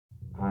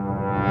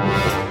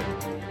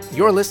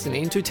You're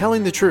listening to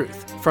Telling the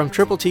Truth from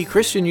Triple T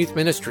Christian Youth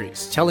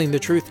Ministries, telling the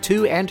truth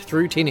to and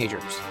through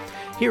teenagers.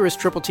 Here is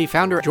Triple T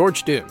founder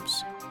George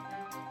Dooms.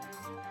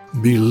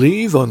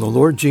 Believe on the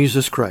Lord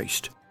Jesus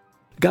Christ.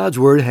 God's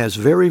Word has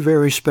very,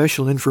 very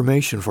special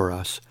information for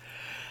us,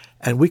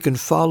 and we can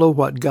follow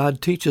what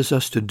God teaches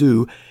us to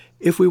do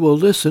if we will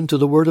listen to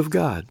the Word of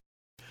God.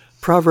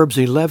 Proverbs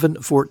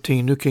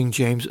 11:14, New King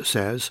James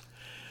says,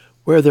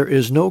 "Where there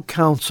is no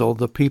counsel,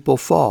 the people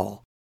fall.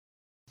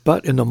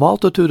 But in the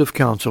multitude of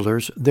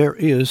counselors, there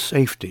is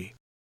safety."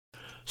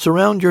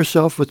 Surround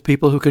yourself with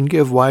people who can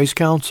give wise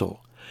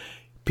counsel.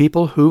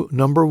 People who,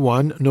 number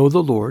one, know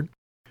the Lord,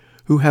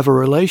 who have a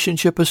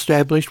relationship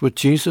established with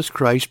Jesus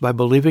Christ by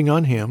believing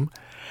on Him,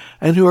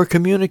 and who are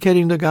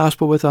communicating the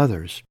gospel with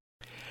others.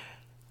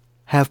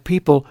 Have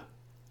people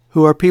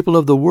who are people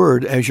of the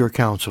Word as your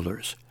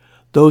counselors,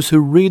 those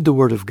who read the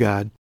Word of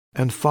God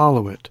and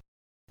follow it,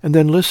 and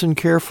then listen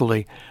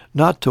carefully,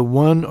 not to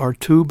one or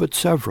two, but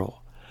several.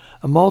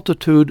 A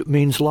multitude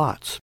means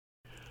lots.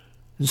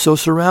 And so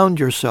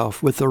surround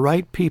yourself with the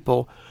right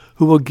people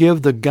who will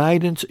give the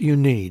guidance you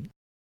need.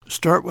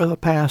 Start with a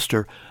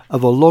pastor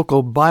of a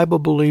local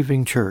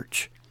Bible-believing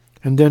church,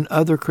 and then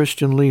other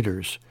Christian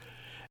leaders,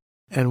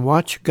 and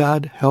watch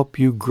God help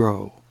you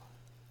grow.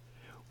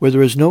 Where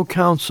there is no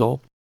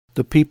counsel,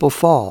 the people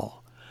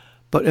fall,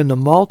 but in the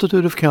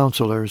multitude of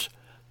counselors,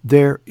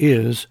 there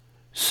is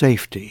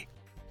safety.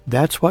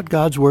 That's what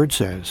God's Word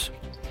says.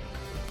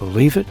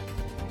 Believe it,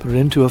 put it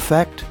into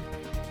effect,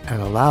 and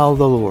allow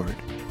the Lord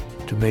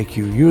to make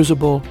you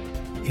usable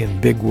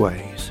in big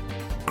ways.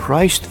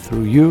 Christ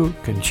through you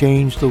can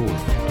change the world.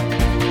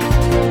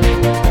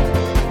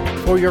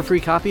 For your free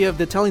copy of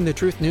the Telling the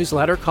Truth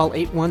newsletter, call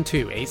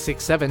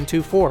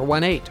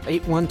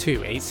 812-867-2418,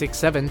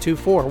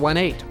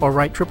 812-867-2418, or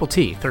write Triple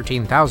T,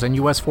 13,000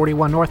 U.S.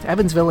 41 North,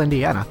 Evansville,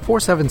 Indiana,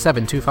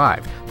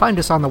 47725. Find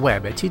us on the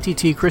web at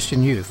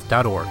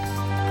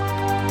tttchristianyouth.org.